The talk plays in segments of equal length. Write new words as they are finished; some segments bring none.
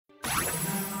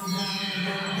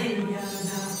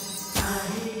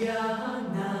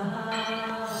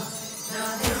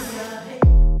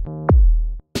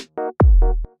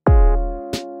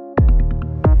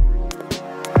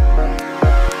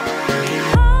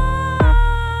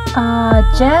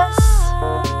Jess?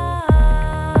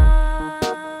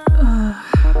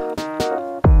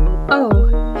 Oh,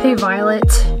 hey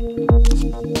Violet.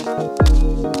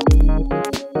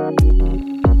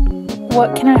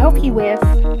 What can I help you with?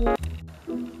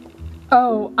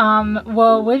 Oh,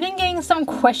 well, we've been getting some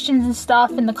questions and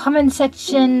stuff in the comment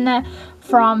section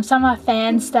from some of our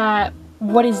fans that,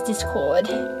 what is Discord?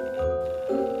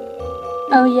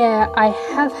 Oh yeah, I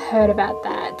have heard about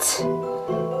that.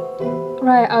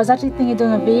 Right, I was actually thinking of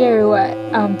doing a video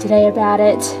today about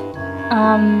it.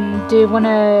 Do you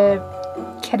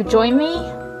care to join me?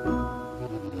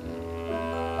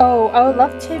 Oh, I would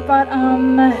love to, but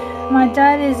my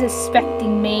dad is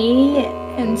expecting me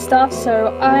and stuff,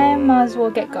 so I might as well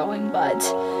get going. But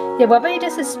yeah, why don't you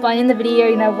just explain in the video,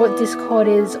 you know, what Discord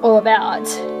is all about?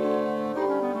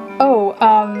 Oh,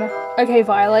 okay,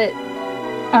 Violet.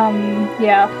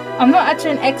 Yeah, I'm not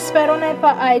actually an expert on it,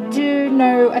 but I do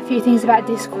know a few things about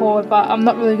Discord, but I'm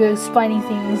not really good at explaining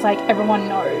things like everyone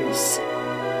knows.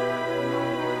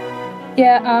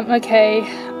 Yeah, okay,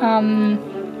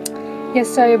 yeah,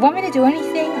 so if you want me to do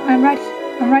anything, I'm right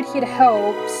here to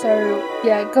help, so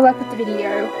yeah, good luck with the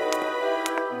video.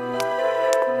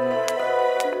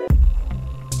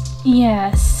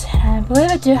 Yes, I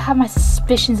believe I do have my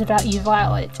suspicions about you,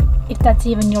 Violet, if that's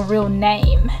even your real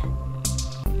name.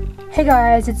 Hey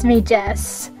guys, it's me,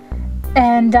 Jess,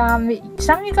 and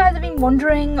some of you guys have been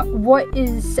wondering what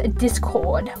is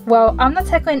Discord. Well, I'm not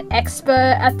technically an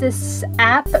expert at this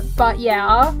app, but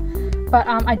yeah,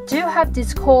 I do have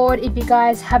Discord. If you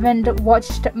guys haven't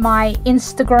watched my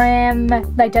Instagram,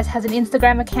 like Jess has an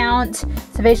Instagram account,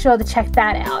 so be sure to check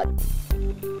that out.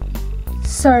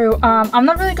 So, I'm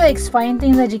not really good at explaining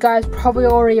things that you guys are probably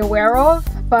already aware of,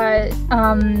 but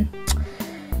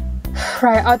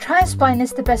right, I'll try and explain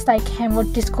this the best I can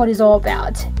what Discord is all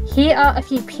about. Here are a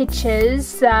few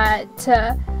pictures that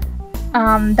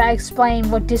explain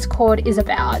what Discord is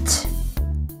about.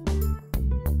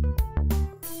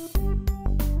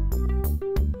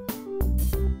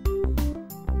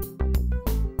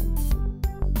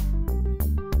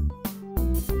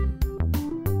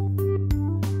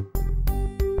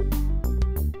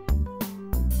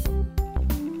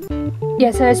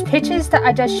 Yeah, so those pictures that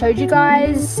I just showed you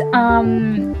guys,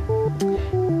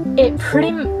 it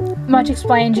pretty much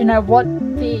explains, you know, what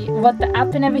the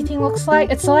app and everything looks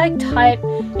like. It's like type,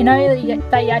 you know,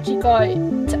 that you actually got,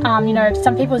 you know,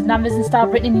 some people's numbers and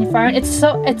stuff written in your phone. It's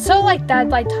sort of like that,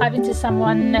 like typing to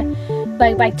someone,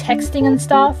 like texting and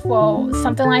stuff, well,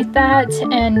 something like that.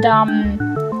 And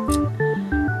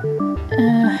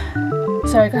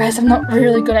sorry guys, I'm not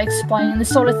really good at explaining this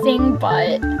sort of thing,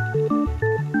 but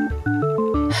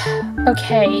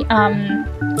okay,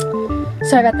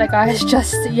 sorry about that guys,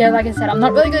 just, yeah, like I said, I'm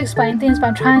not really good at explaining things, but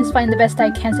I'm trying to explain the best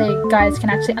I can so you guys can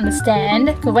actually understand,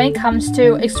 because when it comes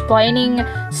to explaining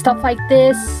stuff like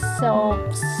this, or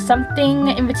something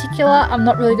in particular, I'm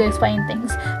not really good at explaining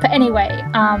things. But anyway,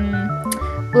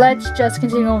 let's just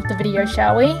continue with the video,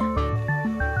 shall we?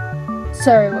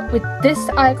 So, with this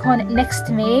icon next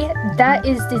to me, that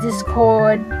is the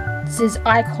Discord's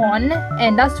icon,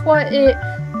 and that's what it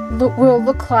will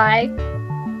look like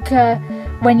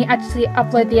when you actually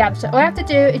upload the app. So all I have to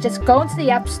do is just go into the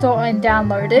App Store and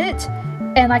download it.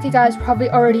 And like you guys probably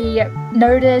already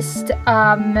noticed,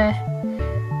 I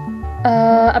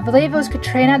believe it was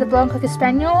Katrina, the blonde cocker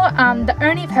spaniel. The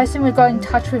only person we've got in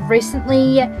touch with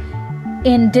recently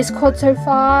in Discord so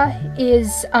far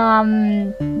is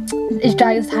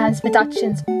Dragon's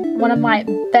Productions, one of my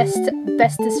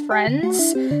bestest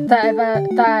friends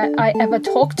that I ever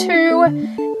talked to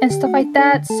and stuff like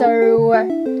that. So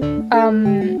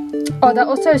oh, that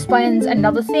also explains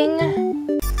another thing.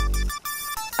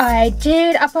 I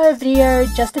did upload a video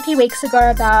just a few weeks ago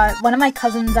about one of my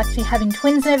cousins actually having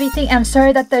twins and everything, and I'm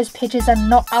sorry that those pictures are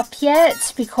not up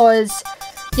yet, because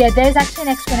yeah, there's actually an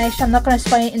explanation. I'm not going to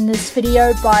explain it in this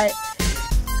video, but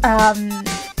yeah,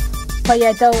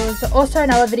 there was also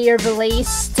another video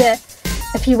released a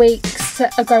few weeks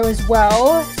ago as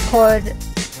well, called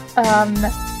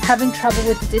having trouble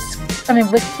with the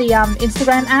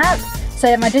Instagram app. So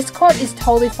yeah, my Discord is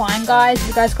totally fine, guys. If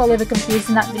you guys got a little bit confused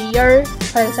in that video,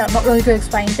 like I said, I'm not really good at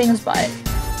explaining things, but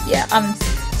yeah, I'm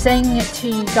saying it to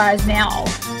you guys now.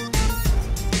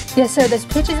 Yeah, so there's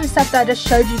pictures and stuff that I just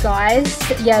showed you guys.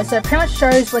 Yeah, so it pretty much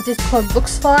shows what Discord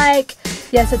looks like.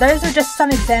 Yeah, so those are just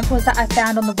some examples that I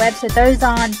found on the web, so those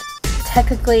aren't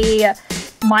technically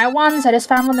my ones. I just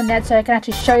found them on the net so I can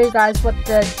actually show you guys what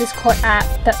the Discord app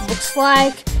that looks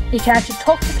like. You can actually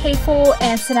talk to people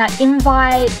and send out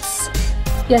invites.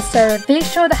 Yeah, so be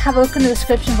sure to have a look in the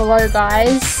description below,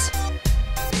 guys.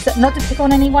 So, not to pick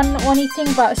on anyone or anything,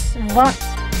 but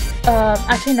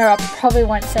actually no, I probably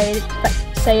won't say it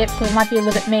because it might be a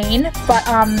little bit mean. But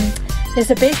yeah,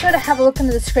 so be sure to have a look in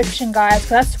the description, guys, because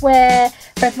that's where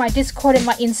both my Discord and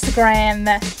my Instagram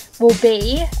will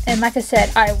be. And like I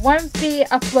said, I won't be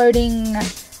uploading,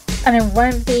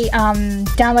 won't be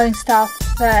downloading stuff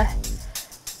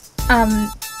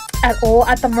at all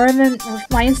at the moment with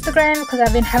my Instagram, because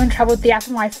I've been having trouble with the app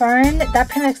on my phone. That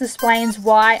pretty much explains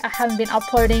why I haven't been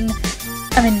uploading,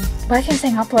 why I keep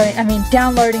saying uploading,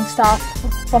 downloading stuff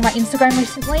from my Instagram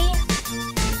recently.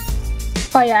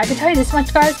 But yeah, I can tell you this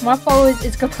much, guys, my followers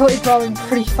is completely growing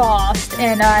pretty fast,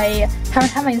 and I haven't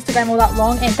had my Instagram all that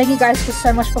long, and thank you guys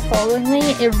so much for following me.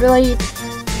 It really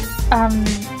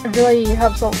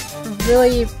helps,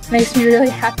 really makes me really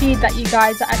happy that you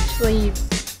guys are actually,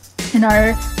 you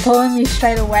know, following me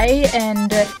straight away.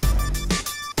 And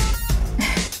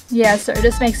yeah, so it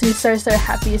just makes me so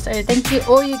happy. So thank you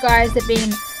all you guys that have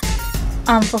been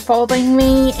for following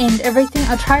me and everything.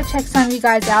 I'll try to check some of you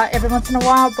guys out every once in a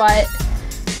while, but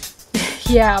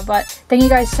yeah, but thank you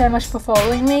guys so much for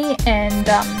following me. And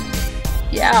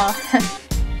yeah.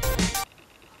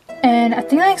 And I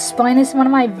think I explained this in one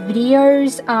of my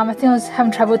videos. I think I was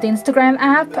having trouble with the Instagram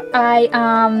app.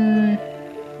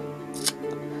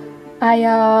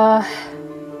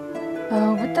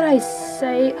 What did I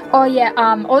say? Oh yeah,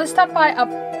 all the stuff that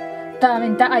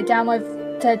I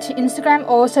download to Instagram,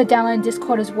 also download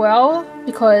Discord as well,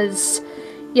 because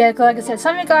yeah, like I said,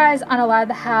 some of you guys aren't allowed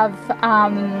to have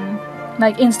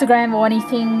like Instagram or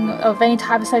anything of any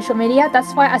type of social media.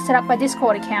 That's why I set up my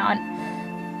Discord account.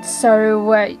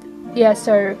 So yeah,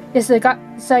 so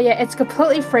yeah, it's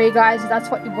completely free, guys, if that's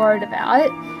what you're worried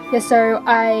about. Yeah, so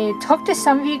I talked to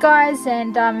some of you guys,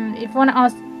 and if you want to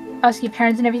ask your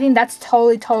parents and everything, that's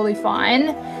totally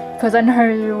fine, because I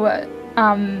know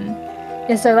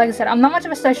yeah, so like I said, I'm not much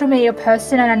of a social media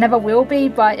person, and I never will be,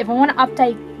 but if I want to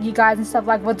update you guys and stuff,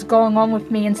 like what's going on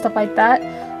with me and stuff like that,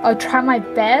 I'll try my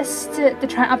best to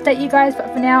try and update you guys.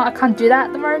 But for now, I can't do that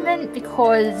at the moment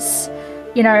because,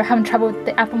 you know, having trouble with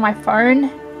the app on my phone.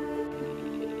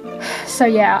 So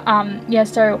yeah, yeah,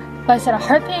 so like I said, I'm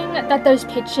hoping that those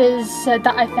pictures that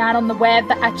I found on the web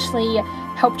that actually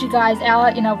helped you guys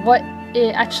out, you know, what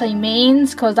it actually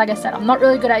means, because like I said, I'm not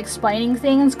really good at explaining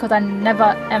things, because I never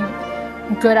am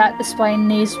good at explaining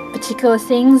these particular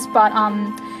things. But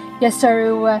yeah,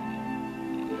 so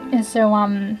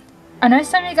I know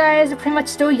some of you guys are pretty much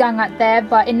still young out there,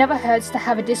 but it never hurts to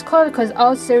have a Discord, because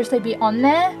I'll seriously be on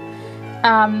there.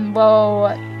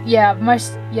 Well, yeah,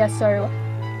 so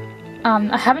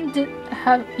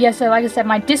so like I said,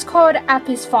 my Discord app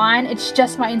is fine. It's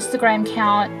just my Instagram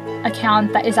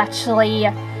account that is actually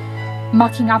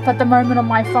mucking up at the moment on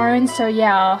my phone. So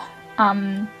yeah,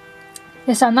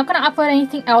 yeah, so I'm not going to upload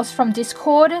anything else from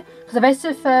Discord, because I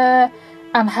basically prefer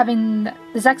having the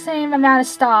exact same amount of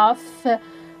stuff for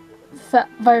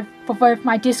both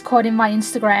my Discord and my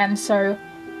Instagram. So,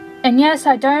 and yes,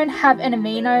 I don't have an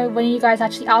amino when you guys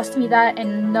actually asked me that,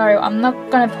 and no, I'm not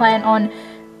going to plan on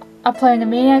uploading a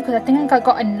amino, because I think I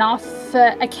got enough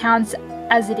accounts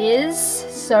as it is.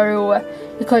 So,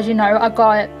 because, you know, I've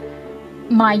got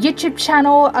my YouTube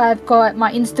channel, I've got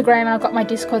my Instagram, and I've got my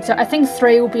Discord, so I think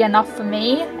 3 will be enough for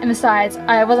me. And besides,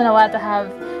 I wasn't allowed to have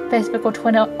Facebook or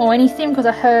Twitter or anything, because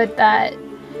I heard that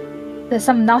there's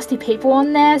some nasty people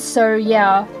on there. So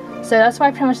yeah, so that's why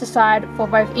I pretty much decided for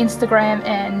both Instagram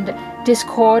and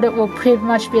Discord will pretty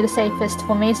much be the safest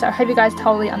for me. So I hope you guys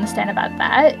totally understand about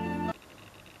that.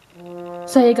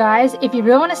 So yeah, guys, if you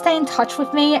really want to stay in touch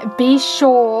with me, be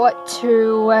sure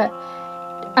to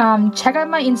check out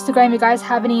my Instagram if you guys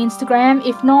have any Instagram.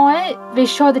 If not, be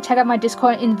sure to check out my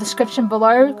Discord in the description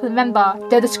below. Remember,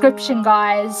 the description,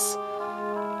 guys.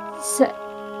 So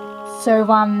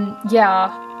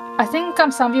yeah, I think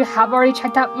some of you have already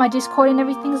checked out my Discord and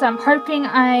everything, so I'm hoping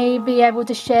I be able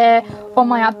to share all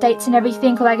my updates and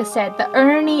everything. Like I said, the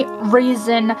only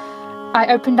reason I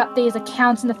opened up these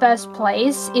accounts in the first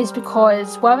place is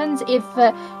because, well, if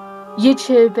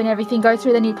YouTube and everything go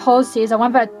through the new policies, I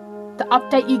won't be able to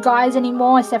update you guys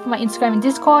anymore except for my Instagram and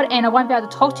Discord, and I won't be able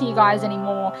to talk to you guys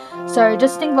anymore. So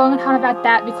just think long and hard about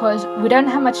that, because we don't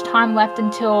have much time left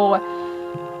until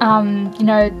you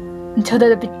know, until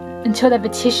the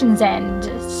petitions end.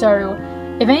 So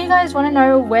if any of you guys want to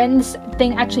know when this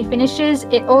thing actually finishes,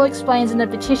 it all explains in the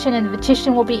petition, and the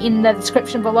petition will be in the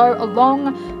description below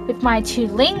along with my 2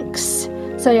 links.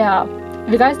 So yeah,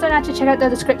 if you guys don't actually check out the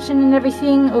description and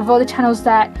everything of all the channels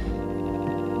that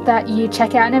you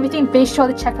check out and everything, be sure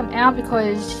to check them out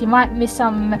because you might miss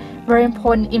some very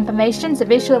important information, so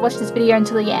be sure to watch this video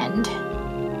until the end.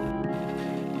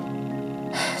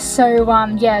 So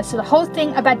yeah, so the whole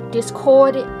thing about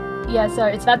Discord, yeah, so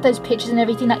it's about those pictures and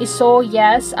everything that you saw.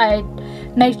 Yes, I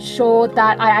made sure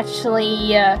that I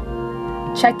actually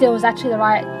checked it was actually the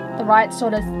right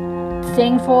sort of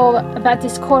thing for about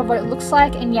Discord, what it looks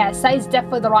like, and yes, that is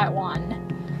definitely the right one.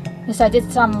 And so I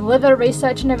did some little bit of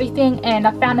research and everything, and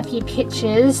I found a few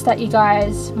pictures that you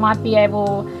guys might be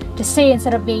able to see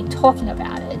instead of me talking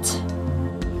about it.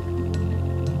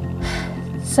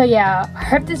 So yeah, I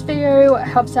hope this video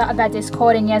helps out about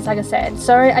Discord, and yes, like I said,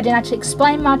 sorry I didn't actually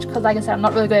explain much because like I said, I'm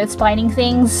not really good at explaining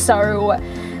things, so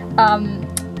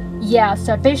yeah,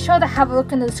 so be sure to have a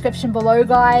look in the description below,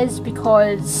 guys,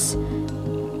 because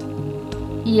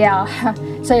yeah,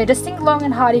 so yeah, just think long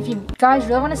and hard. If you guys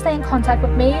really want to stay in contact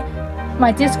with me,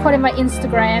 my Discord and my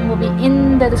Instagram will be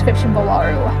in the description below.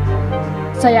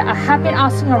 So yeah, I have been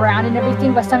asking around and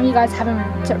everything, but some of you guys haven't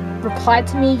replied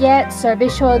to me yet, so be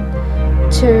sure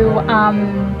to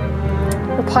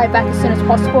reply back as soon as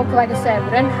possible, because like I said, we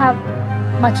don't have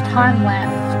much time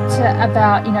left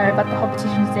about, you know, about the whole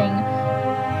petition thing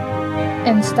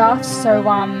and stuff, so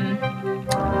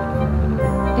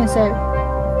yeah,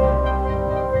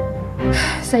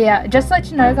 so yeah, just to let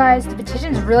you know, guys, the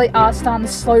petitions really are starting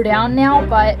to slow down now,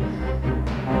 but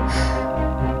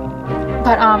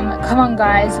come on,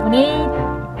 guys, we need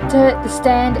to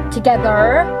stand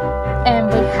together, and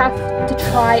we have to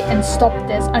try and stop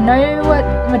this. I know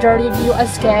the majority of you are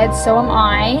scared, so am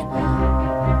I,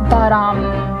 but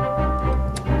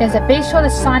yeah, so be sure to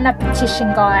sign that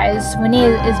petition, guys. We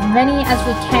need as many as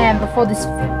we can before this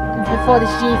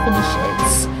year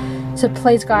finishes. So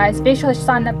please, guys, be sure to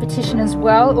sign that petition as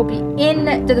well. It will be in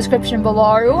the description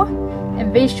below,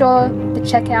 and be sure to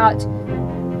check out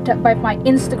both my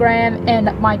Instagram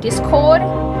and my Discord.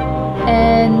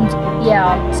 And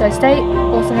yeah, so stay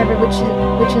awesome, every witch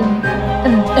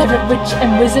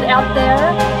and wizard out there.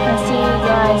 And I'll see you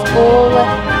guys all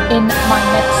in my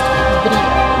next video.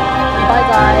 Bye,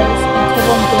 guys, and keep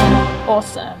on being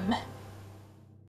awesome.